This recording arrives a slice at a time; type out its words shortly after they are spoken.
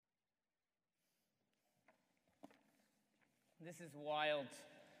This is wild.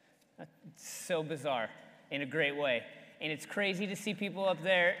 It's so bizarre in a great way. And it's crazy to see people up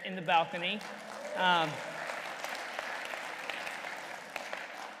there in the balcony.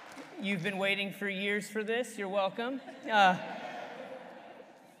 You've been waiting for years for this. You're welcome.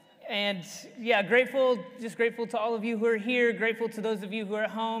 And yeah, just grateful to all of you who are here, grateful to those of you who are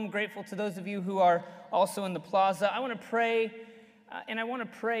at home, grateful to those of you who are also in the plaza. I want to pray, and I want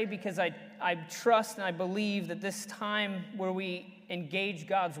to pray because I trust and I believe that this time where we engage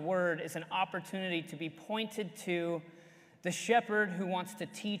God's word is an opportunity to be pointed to the shepherd who wants to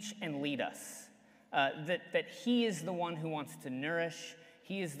teach and lead us, that he is the one who wants to nourish,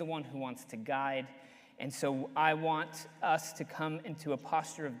 he is the one who wants to guide. And so I want us to come into a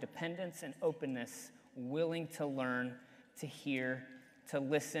posture of dependence and openness, willing to learn, to hear, to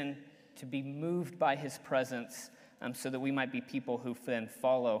listen, to be moved by his presence, so that we might be people who then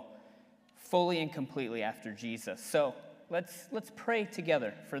follow fully and completely after Jesus. So let's pray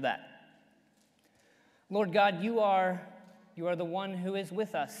together for that. Lord God, you are the one who is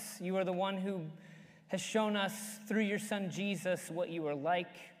with us. You are the one who has shown us through your son Jesus what you are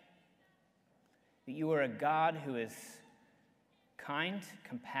like. That you are a God who is kind,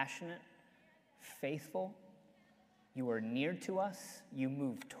 compassionate, faithful. You are near to us. You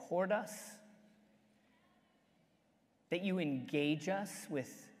move toward us. That you engage us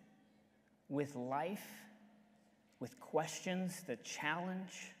with life, with questions that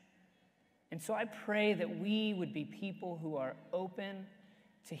challenge. And so I pray that we would be people who are open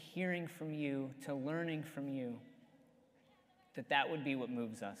to hearing from you, to learning from you, that would be what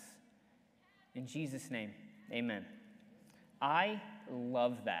moves us. In Jesus' name, amen. I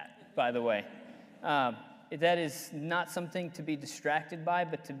love that, by the way. That is not something to be distracted by,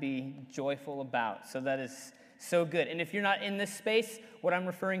 but to be joyful about. So that is so good. And if you're not in this space, what I'm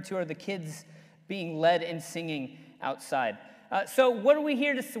referring to are the kids being led and singing outside. So what are we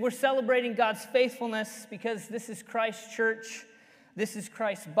here to? We're celebrating God's faithfulness because this is Christ's church. This is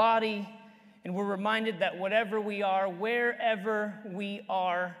Christ's body. And we're reminded that whatever we are, wherever we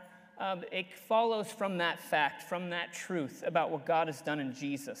are, it follows from that fact, from that truth about what God has done in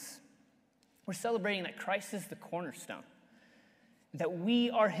Jesus. We're celebrating that Christ is the cornerstone, that we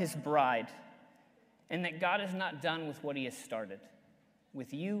are his bride, and that God is not done with what he has started.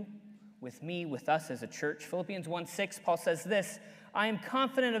 With you, with me, with us as a church. Philippians 1:6, Paul says this, I am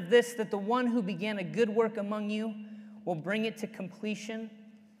confident of this, that the one who began a good work among you will bring it to completion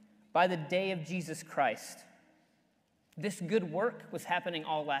by the day of Jesus Christ. This good work was happening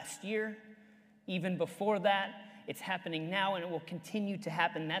all last year. Even before that, it's happening now, and it will continue to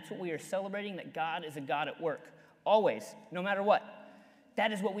happen. That's what we are celebrating, that God is a God at work. Always, no matter what.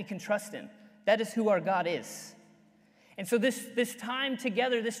 That is what we can trust in. That is who our God is. And so this time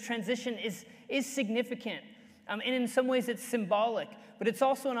together, this transition is significant. And in some ways, it's symbolic. But it's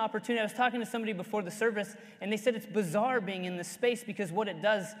also an opportunity. I was talking to somebody before the service, and they said it's bizarre being in this space because what it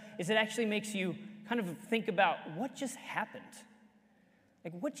does is it actually makes you kind of think about what just happened.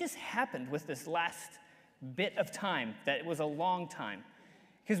 Like, what just happened with this last bit of time that it was a long time?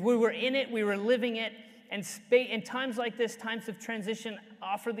 Because we were in it, we were living it, and in times like this, times of transition,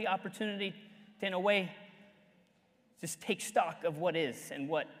 offer the opportunity to, in a way, just take stock of what is and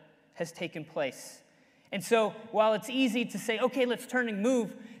what has taken place. And so, while it's easy to say, okay, let's turn and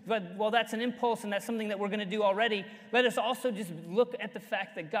move, but while that's an impulse and that's something that we're going to do already, let us also just look at the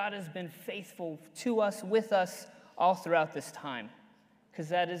fact that God has been faithful to us, with us, all throughout this time. Because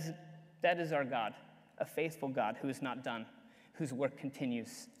that is our God, a faithful God who is not done, whose work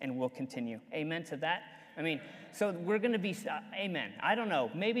continues and will continue. Amen to that? I mean, so we're going to be, amen. I don't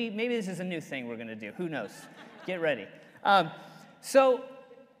know. Maybe this is a new thing we're going to do. Who knows? Get ready. So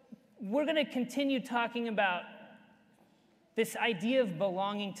we're going to continue talking about this idea of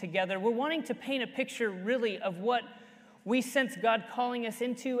belonging together. We're wanting to paint a picture, really, of what we sense God calling us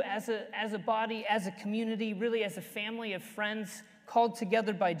into as a body, as a community, really as a family of friends called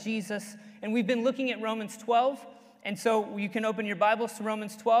together by Jesus. And we've been looking at Romans 12. And so you can open your Bibles to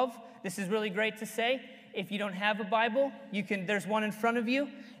Romans 12. This is really great to say. If you don't have a Bible, there's one in front of you,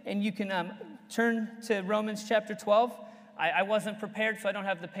 and you can turn to Romans chapter 12. I wasn't prepared, so I don't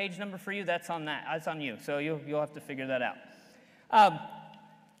have the page number for you. That's on you. So you'll have to figure that out.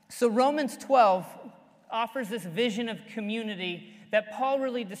 So Romans 12 offers this vision of community that Paul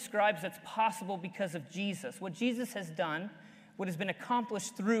really describes that's possible because of Jesus. What Jesus has done, what has been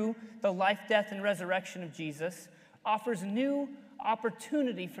accomplished through the life, death, and resurrection of Jesus, offers new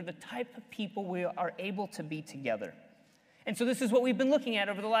opportunity for the type of people we are able to be together. And so this is what we've been looking at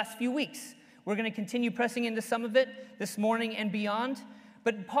over the last few weeks. We're going to continue pressing into some of it this morning and beyond.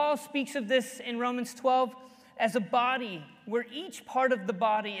 But Paul speaks of this in Romans 12 as a body where each part of the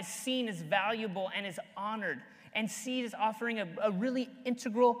body is seen as valuable and is honored and seen as offering a really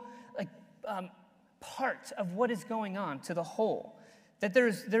integral part of what is going on to the whole. That there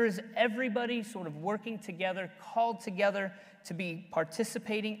is everybody sort of working together, called together to be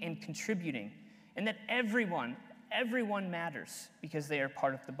participating and contributing. And that everyone matters because they are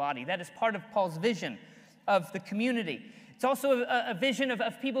part of the body. That is part of Paul's vision of the community. It's also a vision of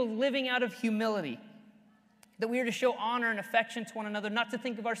people living out of humility. That we are to show honor and affection to one another, not to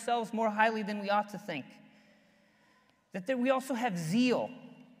think of ourselves more highly than we ought to think. That we also have zeal.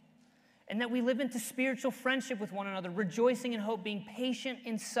 And that we live into spiritual friendship with one another, rejoicing in hope, being patient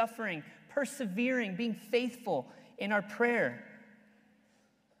in suffering, persevering, being faithful in our prayer.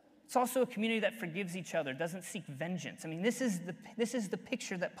 It's also a community that forgives each other, doesn't seek vengeance. I mean, this is the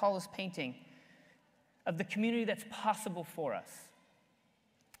picture that Paul is painting of the community that's possible for us.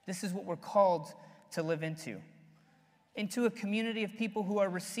 This is what we're called to live into a community of people who are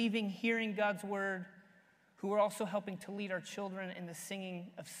receiving, hearing God's word, who are also helping to lead our children in the singing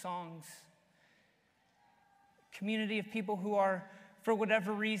of songs. Community of people who are, for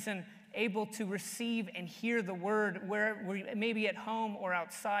whatever reason, able to receive and hear the word where maybe at home or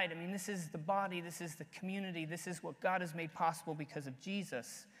outside. I mean, this is the body, this is the community, this is what God has made possible because of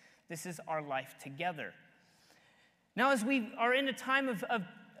Jesus. This is our life together. Now, as we are in a time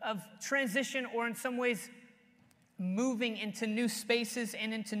of transition, or in some ways moving into new spaces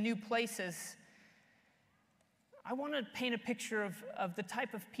and into new places, I want to paint a picture of the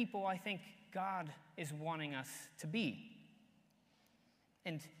type of people I think God is wanting us to be.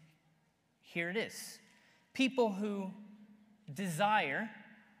 And here it is. People who desire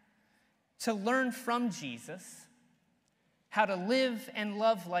to learn from Jesus how to live and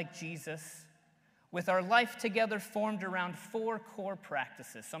love like Jesus, with our life together formed around 4 core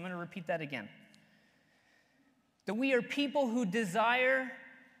practices. So I'm going to repeat that again. That we are people who desire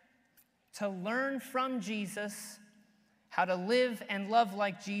to learn from Jesus how to live and love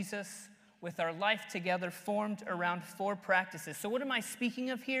like Jesus, with our life together formed around 4 practices. So what am I speaking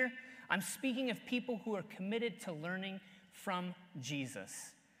of here? I'm speaking of people who are committed to learning from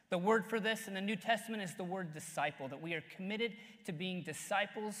Jesus. The word for this in the New Testament is the word disciple, that we are committed to being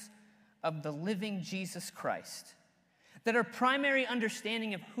disciples of the living Jesus Christ. That our primary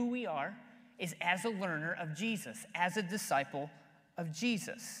understanding of who we are is as a learner of Jesus, as a disciple of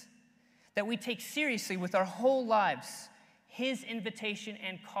Jesus. That we take seriously with our whole lives his invitation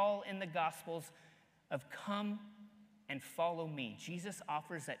and call in the Gospels of come and follow me. Jesus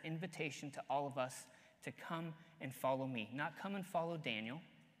offers that invitation to all of us to come and follow me. Not come and follow Daniel.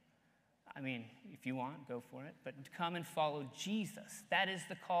 I mean, if you want, go for it. But come and follow Jesus. That is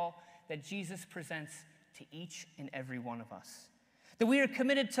the call that Jesus presents to each and every one of us. That we are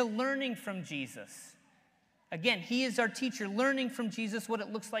committed to learning from Jesus. Again, he is our teacher, learning from Jesus what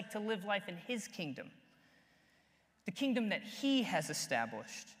it looks like to live life in his kingdom. The kingdom that he has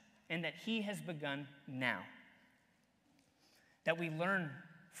established and that he has begun now. That we learn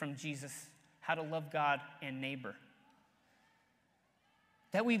from Jesus how to love God and neighbor.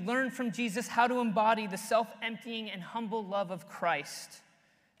 That we learn from Jesus how to embody the self-emptying and humble love of Christ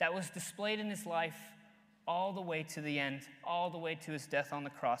that was displayed in his life all the way to the end, all the way to his death on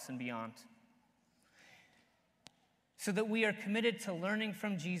the cross and beyond. So that we are committed to learning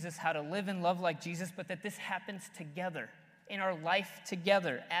from Jesus how to live and love like Jesus, but that this happens together, in our life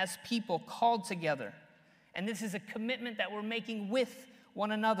together, as people called together. And this is a commitment that we're making with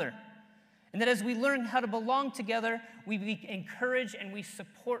one another. And that as we learn how to belong together, we encourage and we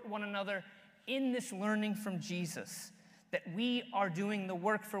support one another in this learning from Jesus. That we are doing the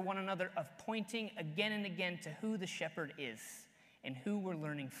work for one another of pointing again and again to who the shepherd is and who we're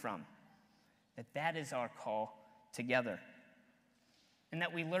learning from. That is our call together. And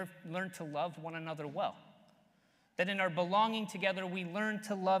that we learn to love one another well. That in our belonging together, we learn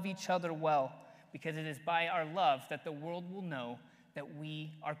to love each other well, because it is by our love that the world will know that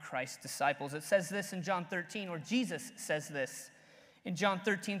we are Christ's disciples. It says this in John 13, or Jesus says this in John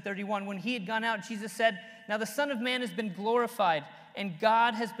 13:31. When he had gone out, Jesus said, "Now the Son of Man has been glorified, and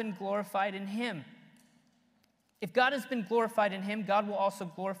God has been glorified in him. If God has been glorified in him, God will also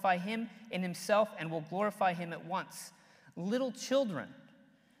glorify him in himself and will glorify him at once. Little children,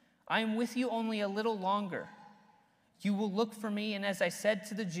 I am with you only a little longer. You will look for me, and as I said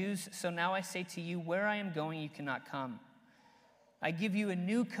to the Jews, so now I say to you, where I am going, you cannot come. I give you a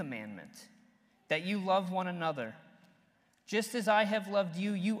new commandment, that you love one another. Just as I have loved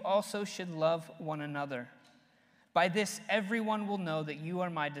you, you also should love one another. By this, everyone will know that you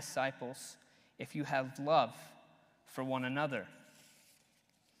are my disciples, if you have love for one another."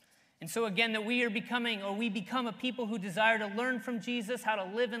 And so again, that we become a people who desire to learn from Jesus, how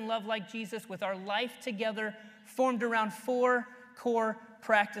to live and love like Jesus with our life together, formed around 4 core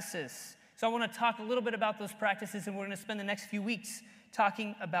practices. So I want to talk a little bit about those practices, and we're going to spend the next few weeks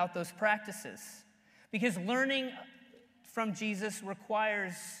talking about those practices. Because learning from Jesus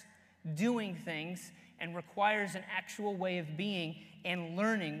requires doing things and requires an actual way of being and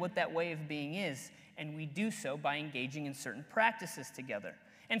learning what that way of being is. And we do so by engaging in certain practices together.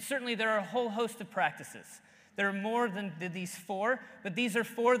 And certainly there are a whole host of practices. There are more than these 4, but these are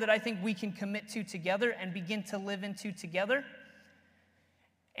 4 that I think we can commit to together and begin to live into together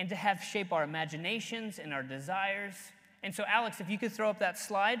and to have shape our imaginations and our desires. And so, Alex, if you could throw up that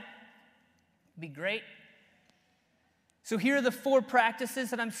slide, it'd be great. So here are the 4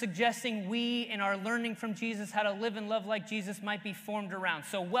 practices that I'm suggesting we, in our learning from Jesus, how to live and love like Jesus, might be formed around.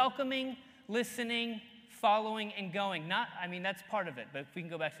 So welcoming, listening, following, and going. That's part of it, but if we can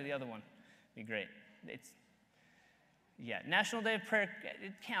go back to the other one, it'd be great. National Day of Prayer,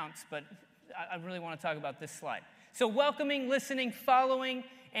 it counts, but I really want to talk about this slide. So welcoming, listening, following,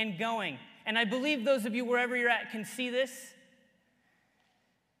 and going. And I believe those of you, wherever you're at, can see this.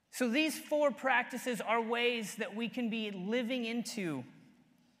 So these 4 practices are ways that we can be living into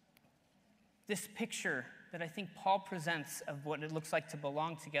this picture that I think Paul presents of what it looks like to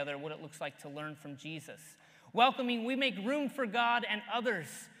belong together, what it looks like to learn from Jesus. Welcoming, we make room for God and others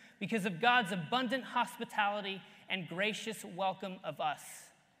because of God's abundant hospitality and gracious welcome of us.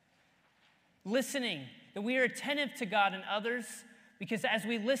 Listening, that we are attentive to God and others because as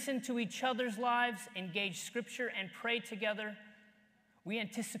we listen to each other's lives, engage Scripture, and pray together, we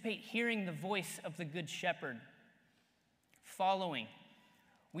anticipate hearing the voice of the Good Shepherd. Following,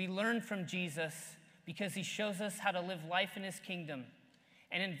 we learn from Jesus because he shows us how to live life in his kingdom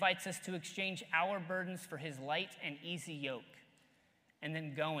and invites us to exchange our burdens for his light and easy yoke. And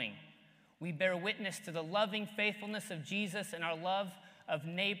then going, we bear witness to the loving faithfulness of Jesus and our love of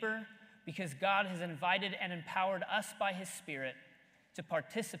neighbor because God has invited and empowered us by his Spirit to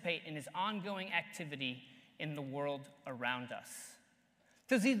participate in his ongoing activity in the world around us.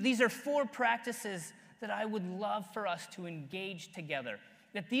 So these are 4 practices that I would love for us to engage together,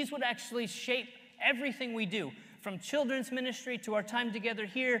 that these would actually shape everything we do, from children's ministry to our time together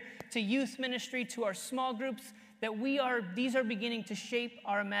here, to youth ministry, to our small groups, that these are beginning to shape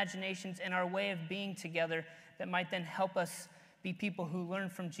our imaginations and our way of being together that might then help us be people who learn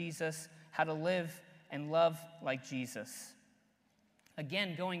from Jesus how to live and love like Jesus.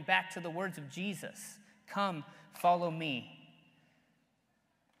 Again, going back to the words of Jesus, come, follow me.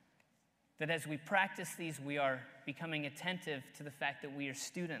 That as we practice these, we are becoming attentive to the fact that we are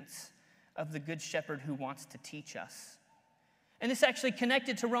students of the Good Shepherd who wants to teach us. And this actually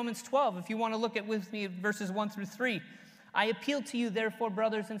connected to Romans 12. If you want to look at with me verses 1 through 3. I appeal to you, therefore,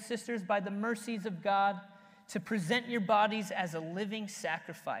 brothers and sisters, by the mercies of God, to present your bodies as a living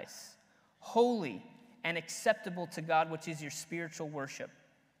sacrifice, holy and acceptable to God, which is your spiritual worship.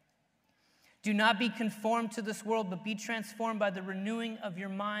 Do not be conformed to this world, but be transformed by the renewing of your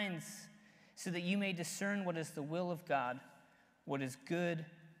minds, so that you may discern what is the will of God, what is good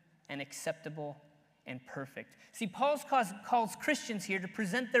and acceptable and perfect. See, Paul calls Christians here to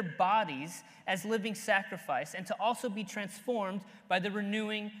present their bodies as living sacrifice and to also be transformed by the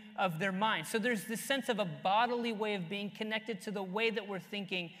renewing of their minds. So there's this sense of a bodily way of being connected to the way that we're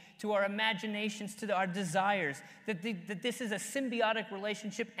thinking, to our imaginations, to our desires, that this is a symbiotic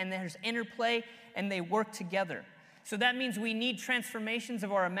relationship and there's interplay and they work together. So that means we need transformations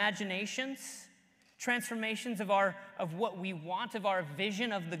of our imaginations, transformations of what we want, of our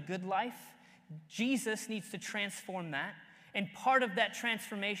vision of the good life. Jesus needs to transform that. And part of that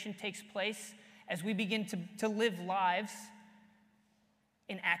transformation takes place as we begin to live lives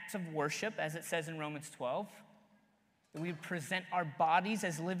in acts of worship, as it says in Romans 12. We present our bodies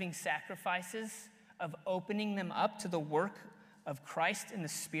as living sacrifices, of opening them up to the work of Christ in the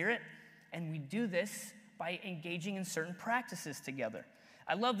Spirit. And we do this by engaging in certain practices together.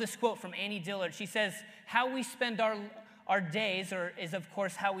 I love this quote from Annie Dillard. She says, how we spend our days is, of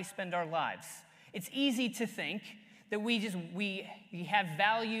course, how we spend our lives. It's easy to think that we have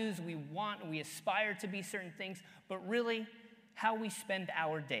values, we aspire to be certain things, but really, how we spend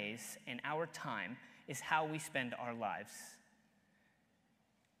our days and our time is how we spend our lives.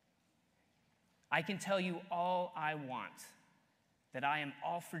 I can tell you all I want, that I am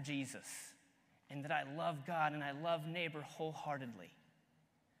all for Jesus, and that I love God and I love neighbor wholeheartedly.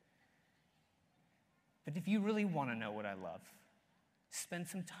 But if you really want to know what I love, spend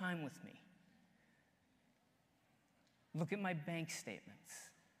some time with me. Look at my bank statements.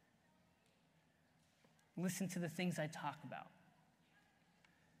 Listen to the things I talk about.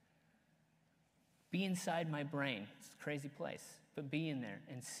 Be inside my brain. It's a crazy place, but be in there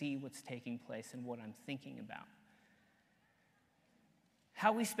and see what's taking place and what I'm thinking about.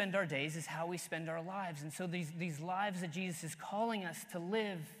 How we spend our days is how we spend our lives. And so these lives that Jesus is calling us to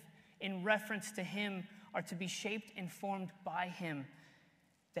live in reference to him are to be shaped and formed by him,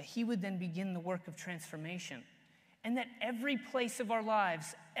 that he would then begin the work of transformation. And that every place of our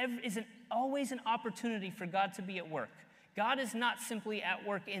lives is always an opportunity for God to be at work. God is not simply at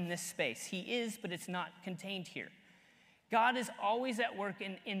work in this space. He is, but it's not contained here. God is always at work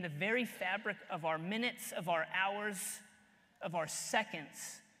in the very fabric of our minutes, of our hours, of our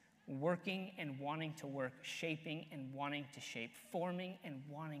seconds, working and wanting to work, shaping and wanting to shape, forming and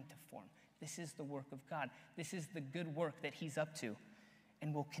wanting to form. This is the work of God. This is the good work that he's up to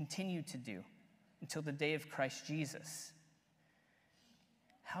and will continue to do until the day of Christ Jesus.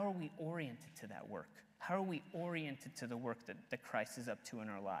 How are we oriented to that work? How are we oriented to the work that Christ is up to in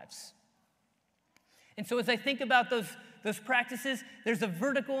our lives? And so as I think about those practices, there's a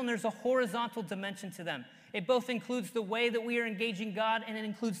vertical and there's a horizontal dimension to them. It both includes the way that we are engaging God, and it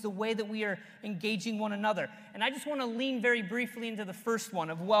includes the way that we are engaging one another. And I just want to lean very briefly into the first one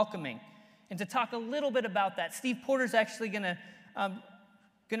of welcoming and to talk a little bit about that. Steve Porter's actually going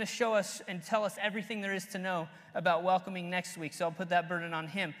to show us and tell us everything there is to know about welcoming next week, so I'll put that burden on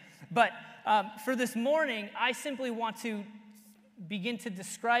him. But for this morning, I simply want to begin to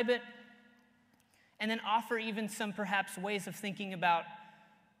describe it and then offer even some perhaps ways of thinking about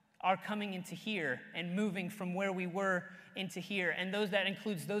our coming into here and moving from where we were into here. And that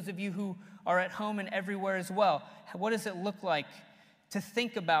includes those of you who are at home and everywhere as well. What does it look like to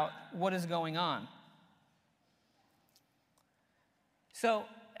think about what is going on? So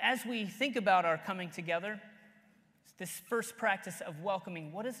as we think about our coming together, this first practice of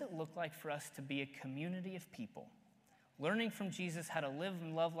welcoming, what does it look like for us to be a community of people, learning from Jesus how to live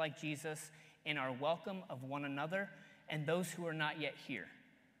and love like Jesus in our welcome of one another and those who are not yet here?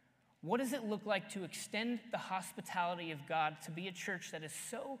 What does it look like to extend the hospitality of God, to be a church that is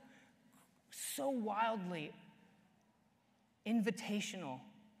so wildly invitational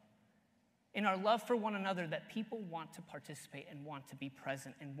in our love for one another that people want to participate and want to be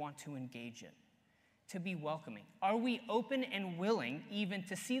present and want to engage in, to be welcoming? Are we open and willing even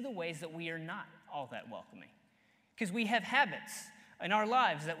to see the ways that we are not all that welcoming? Because we have habits in our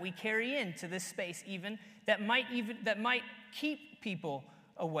lives that we carry into this space even that might keep people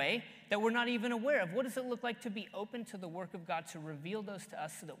away that we're not even aware of. What does it look like to be open to the work of God, to reveal those to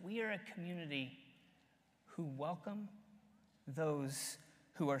us so that we are a community who welcome those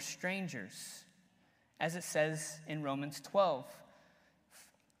who are strangers? As it says in Romans 12,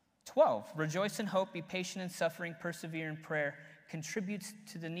 rejoice in hope, be patient in suffering, persevere in prayer, contribute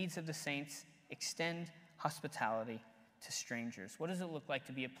to the needs of the saints, extend hospitality to strangers. What does it look like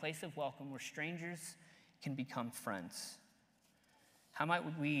to be a place of welcome where strangers can become friends? How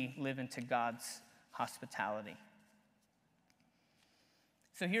might we live into God's hospitality?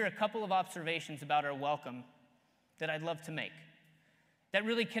 So here are a couple of observations about our welcome that I'd love to make that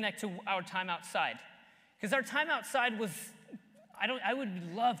really connect to our time outside. Because our time outside was, I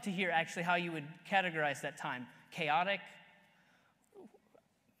would love to hear actually how you would categorize that time. Chaotic,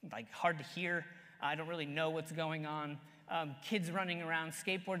 like hard to hear. I don't really know what's going on. Kids running around,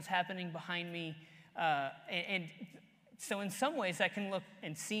 skateboards happening behind me, and so in some ways, that can look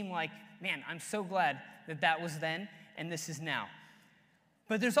and seem like, man, I'm so glad that was then and this is now.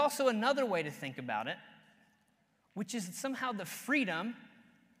 But there's also another way to think about it, which is somehow the freedom,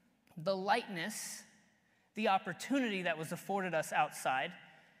 the lightness, the opportunity that was afforded us outside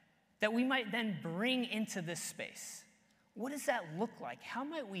that we might then bring into this space. What does that look like? How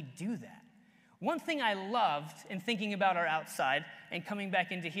might we do that? One thing I loved in thinking about our outside and coming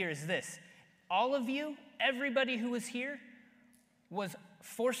back into here is this. All of you, everybody who was here, was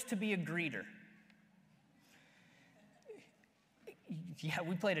forced to be a greeter. Yeah,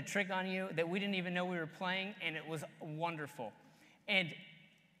 we played a trick on you that we didn't even know we were playing, and it was wonderful. And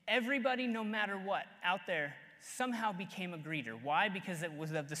everybody, no matter what, out there somehow became a greeter. Why? Because it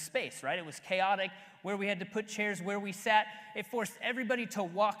was of the space, right? It was chaotic, where we had to put chairs, where we sat. It forced everybody to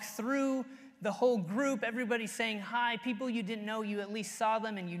walk through the whole group, everybody saying hi. People you didn't know, you at least saw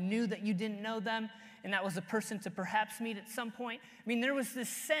them and you knew that you didn't know them, and that was a person to perhaps meet at some point. I mean, there was this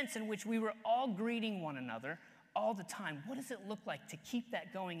sense in which we were all greeting one another all the time. What does it look like to keep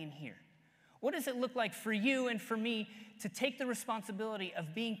that going in here? What does it look like for you and for me to take the responsibility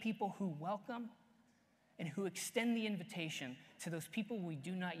of being people who welcome and who extend the invitation to those people we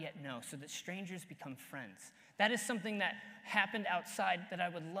do not yet know so that strangers become friends? That is something that happened outside that I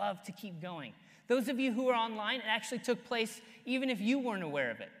would love to keep going. Those of you who are online, it actually took place even if you weren't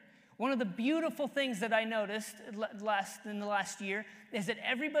aware of it. One of the beautiful things that I noticed in the last year is that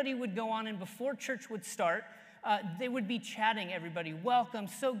everybody would go on, and before church would start, they would be chatting, everybody. Welcome,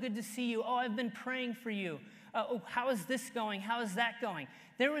 so good to see you. Oh, I've been praying for you. Oh, how is this going? How is that going?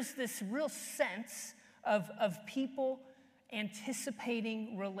 There was this real sense of people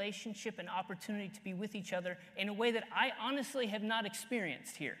anticipating relationship and opportunity to be with each other in a way that I honestly have not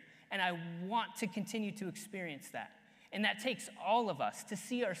experienced here. And I want to continue to experience that. And that takes all of us to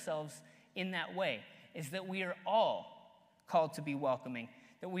see ourselves in that way, is that we are all called to be welcoming,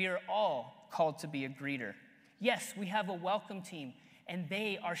 that we are all called to be a greeter. Yes, we have a welcome team, and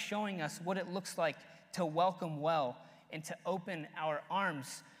they are showing us what it looks like to welcome well and to open our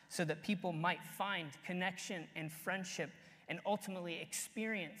arms so that people might find connection and friendship and ultimately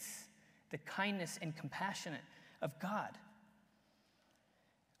experience the kindness and compassion of God.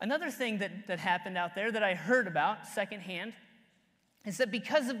 Another thing that happened out there that I heard about secondhand is that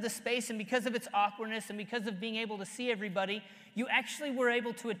because of the space and because of its awkwardness and because of being able to see everybody, you actually were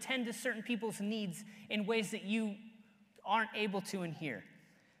able to attend to certain people's needs in ways that you aren't able to in here.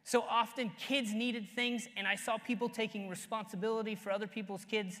 So often kids needed things, and I saw people taking responsibility for other people's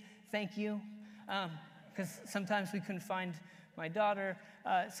kids. Thank you, because sometimes we couldn't find my daughter,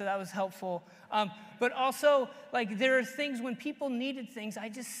 so that was helpful. But also, like, there are things when people needed things, I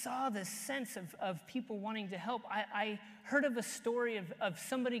just saw this sense of people wanting to help. I heard of a story of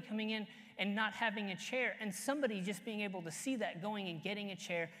somebody coming in and not having a chair, and somebody just being able to see that, going and getting a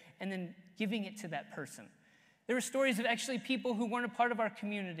chair, and then giving it to that person. There were stories of actually people who weren't a part of our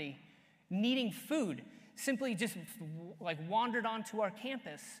community needing food, simply just like wandered onto our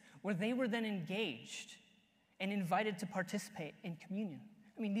campus, where they were then engaged and invited to participate in communion.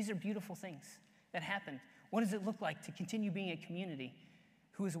 I mean, these are beautiful things that happened. What does it look like to continue being a community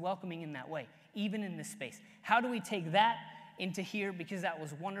who is welcoming in that way, even in this space? How do we take that into here? Because that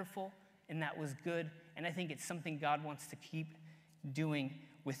was wonderful and that was good, and I think it's something God wants to keep doing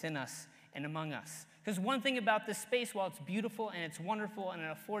within us and among us. Because one thing about this space, while it's beautiful and it's wonderful and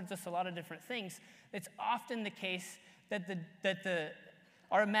it affords us a lot of different things, it's often the case that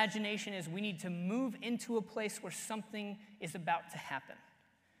our imagination is we need to move into a place where something is about to happen,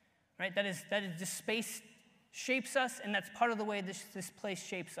 right? That is this space shapes us, and that's part of the way this place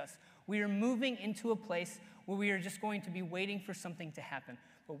shapes us. We are moving into a place where we are just going to be waiting for something to happen.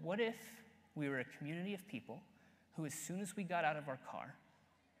 But what if we were a community of people who, as soon as we got out of our car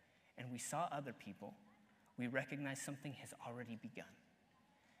and we saw other people, we recognized something has already begun,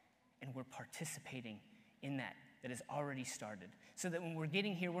 and we're participating in that has already started. So that when we're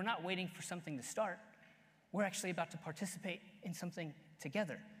getting here, we're not waiting for something to start. We're actually about to participate in something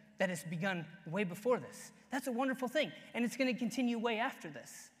together that has begun way before this. That's a wonderful thing, and it's going to continue way after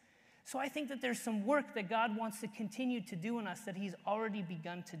this. So I think that there's some work that God wants to continue to do in us that he's already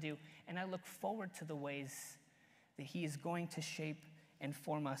begun to do, and I look forward to the ways that he is going to shape and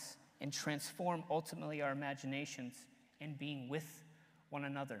form us and transform ultimately our imaginations and being with one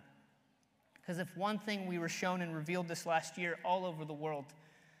another. Because if one thing we were shown and revealed this last year all over the world,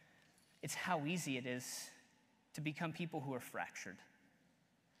 it's how easy it is to become people who are fractured,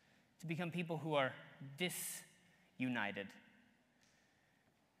 to become people who are disunited.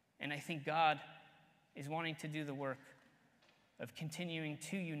 And I think God is wanting to do the work of continuing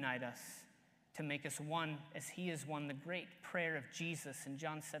to unite us, to make us one as he is one. The great prayer of Jesus in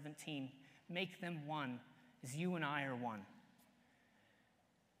John 17, make them one as you and I are one.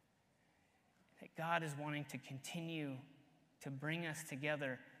 That God is wanting to continue to bring us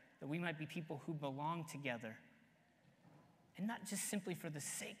together, that we might be people who belong together. And not just simply for the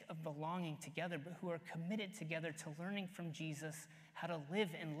sake of belonging together, but who are committed together to learning from Jesus how to live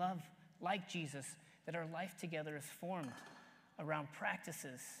and love like Jesus, that our life together is formed around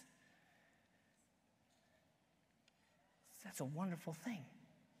practices. That's a wonderful thing.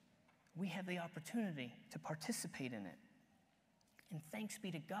 We have the opportunity to participate in it. And thanks be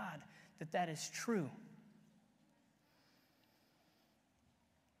to God that that is true.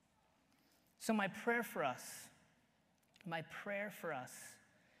 So my prayer for us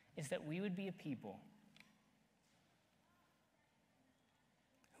is that we would be a people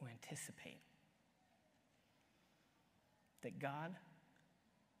who anticipate that God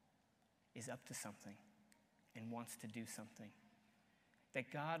is up to something and wants to do something.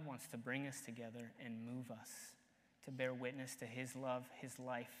 That God wants to bring us together and move us to bear witness to his love, his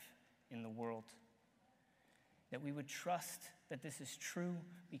life in the world. That we would trust that this is true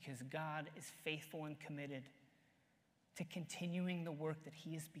because God is faithful and committed to continuing the work that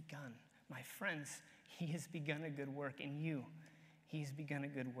he has begun. My friends, he has begun a good work in you. He's begun a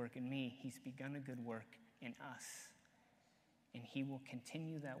good work in me. He's begun a good work in us. and he will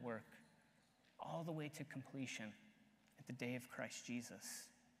continue that work all the way to completion at the day of Christ Jesus.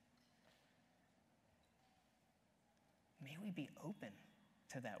 May we be open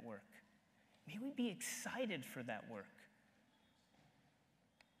to that work. May we be excited for that work.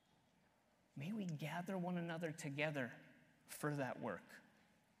 May we gather one another together for that work.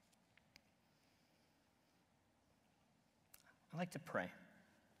 I'd like to pray.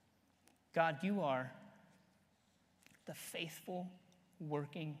 God, you are the faithful,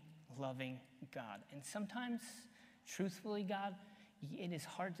 working, loving God. And sometimes, truthfully, God, it is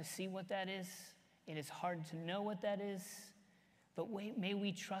hard to see what that is. It is hard to know what that is. But may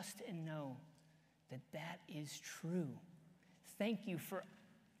we trust and know that that is true. Thank you for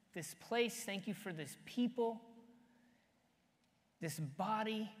this place. Thank you for this people, this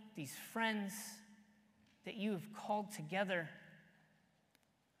body, these friends that you have called together.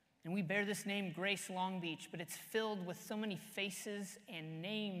 And we bear this name, Grace Long Beach, but it's filled with so many faces and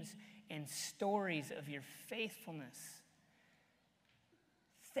names and stories of your faithfulness.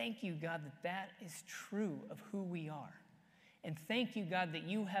 Thank you, God, that that is true of who we are. And thank you, God, that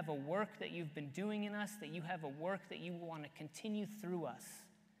you have a work that you've been doing in us, that you have a work that you want to continue through us.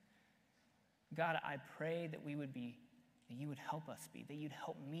 God, I pray that we would be, that you would help us be, that you'd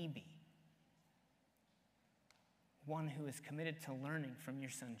help me be one who is committed to learning from your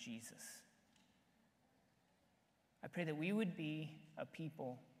son, Jesus. I pray that we would be a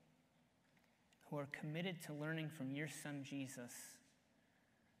people who are committed to learning from your son, Jesus.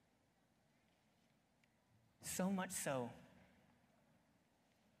 So much so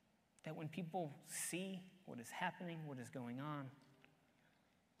that when people see what is happening, what is going on,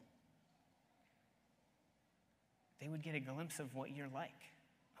 they would get a glimpse of what you're like,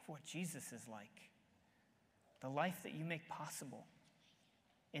 of what Jesus is like. The life that you make possible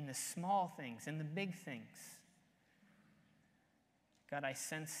in the small things, in the big things. God, I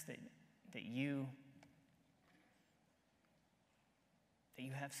sense that you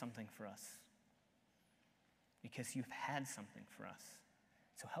have something for us because you've had something for us.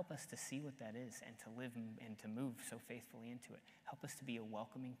 So help us to see what that is and to live and to move so faithfully into it. Help us to be a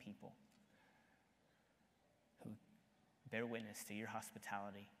welcoming people who bear witness to your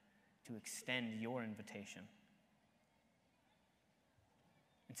hospitality, to extend your invitation.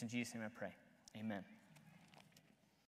 It's in Jesus' name I pray. Amen.